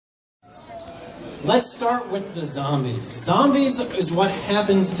Let's start with the zombies. Zombies is what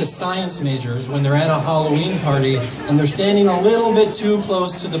happens to science majors when they're at a Halloween party and they're standing a little bit too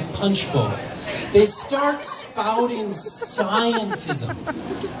close to the punch bowl. They start spouting scientism.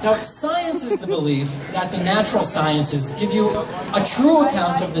 Now, science is the belief that the natural sciences give you a true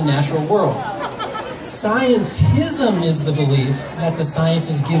account of the natural world. Scientism is the belief that the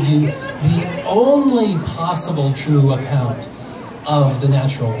sciences give you the only possible true account of the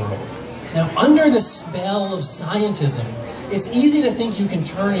natural world. Now, under the spell of scientism, it's easy to think you can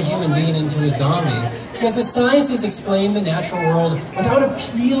turn a human being into a zombie because the sciences explain the natural world without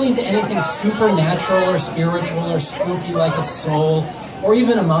appealing to anything supernatural or spiritual or spooky like a soul or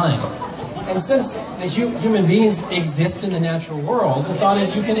even a mind. And since the human beings exist in the natural world, the thought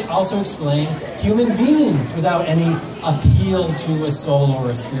is you can also explain human beings without any appeal to a soul or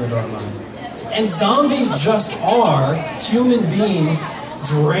a spirit or a mind. And zombies just are human beings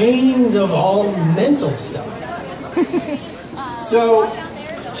drained of all mental stuff. So,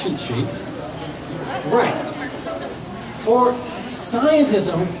 cheat sheet. Right. For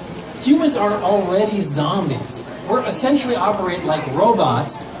scientism, humans are already zombies. We're essentially operate like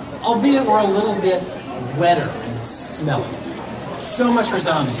robots, albeit we're a little bit wetter and smelly. So much for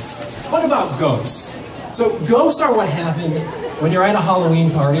zombies. What about ghosts? So ghosts are what happened when you're at a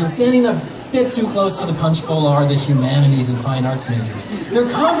Halloween party and standing a bit too close to the punch bowl are the humanities and fine arts majors. Their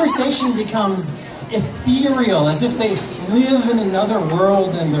conversation becomes ethereal, as if they live in another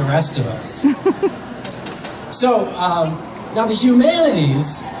world than the rest of us. So, now the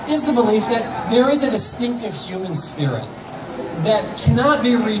humanities is the belief that there is a distinctive human spirit that cannot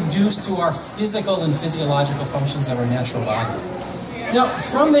be reduced to our physical and physiological functions of our natural bodies. Now,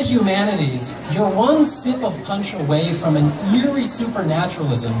 from the humanities, you're one sip of punch away from an eerie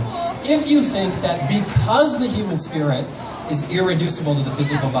supernaturalism if you think that because the human spirit is irreducible to the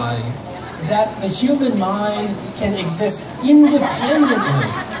physical body, that the human mind can exist independently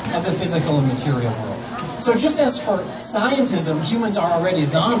of the physical and material world. So just as for scientism, humans are already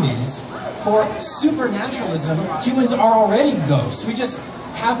zombies, for supernaturalism, humans are already ghosts. We just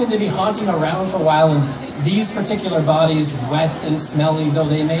happen to be haunting around for a while in these particular bodies, wet and smelly though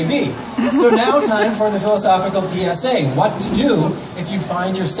they may be. So now time for the philosophical PSA. What to do if you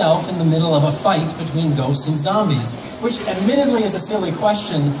find yourself in the middle of a fight between ghosts and zombies? Which admittedly is a silly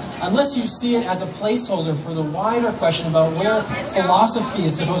question, unless you see it as a placeholder for the wider question about where philosophy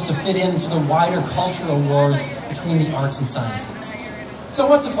is supposed to fit into the wider cultural wars between the arts and sciences. So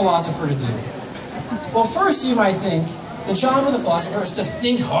what's a philosopher to do? Well, first you might think, the job of the philosopher is to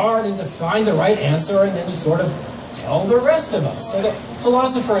think hard and to find the right answer and then to sort of tell the rest of us. So the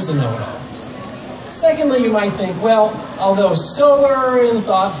philosopher is a know-it-all. Secondly, you might think, well, although sober and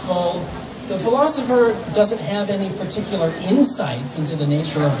thoughtful, the philosopher doesn't have any particular insights into the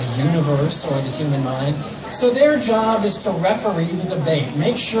nature of the universe or the human mind. So their job is to referee the debate,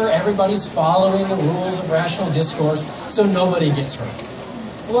 make sure everybody's following the rules of rational discourse so nobody gets hurt.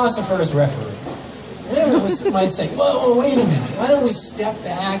 Philosopher is referee. Anyone might say, well, wait a minute, why don't we step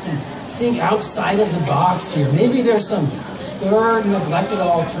back and think outside of the box here? Maybe there's some third neglected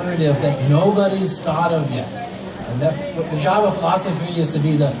alternative that nobody's thought of yet. And the job of philosophy is to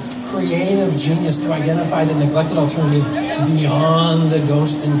be the creative genius to identify the neglected alternative beyond the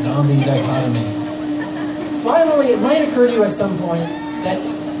ghost and zombie dichotomy. Finally, it might occur to you at some point that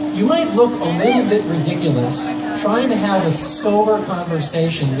you might look a little bit ridiculous trying to have a sober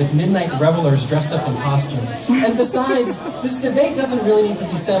conversation with midnight revelers dressed up in costume. And besides, this debate doesn't really need to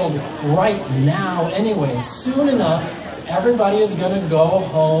be settled right now anyway. Soon enough, everybody is going to go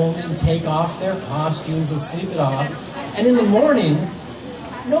home and take off their costumes and sleep it off. And in the morning,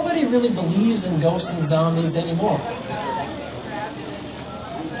 nobody really believes in ghosts and zombies anymore.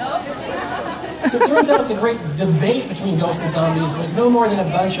 So it turns out the great debate between ghosts and zombies was no more than a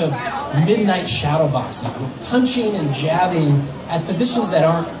bunch of midnight shadowboxing, punching and jabbing at positions that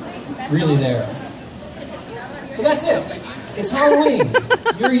aren't really there. So that's it. It's Halloween.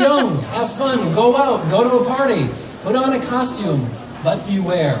 You're young. Have fun. Go out. Go to a party. Put on a costume. But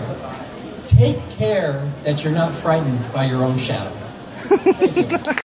beware. Take care that you're not frightened by your own shadow. Thank you.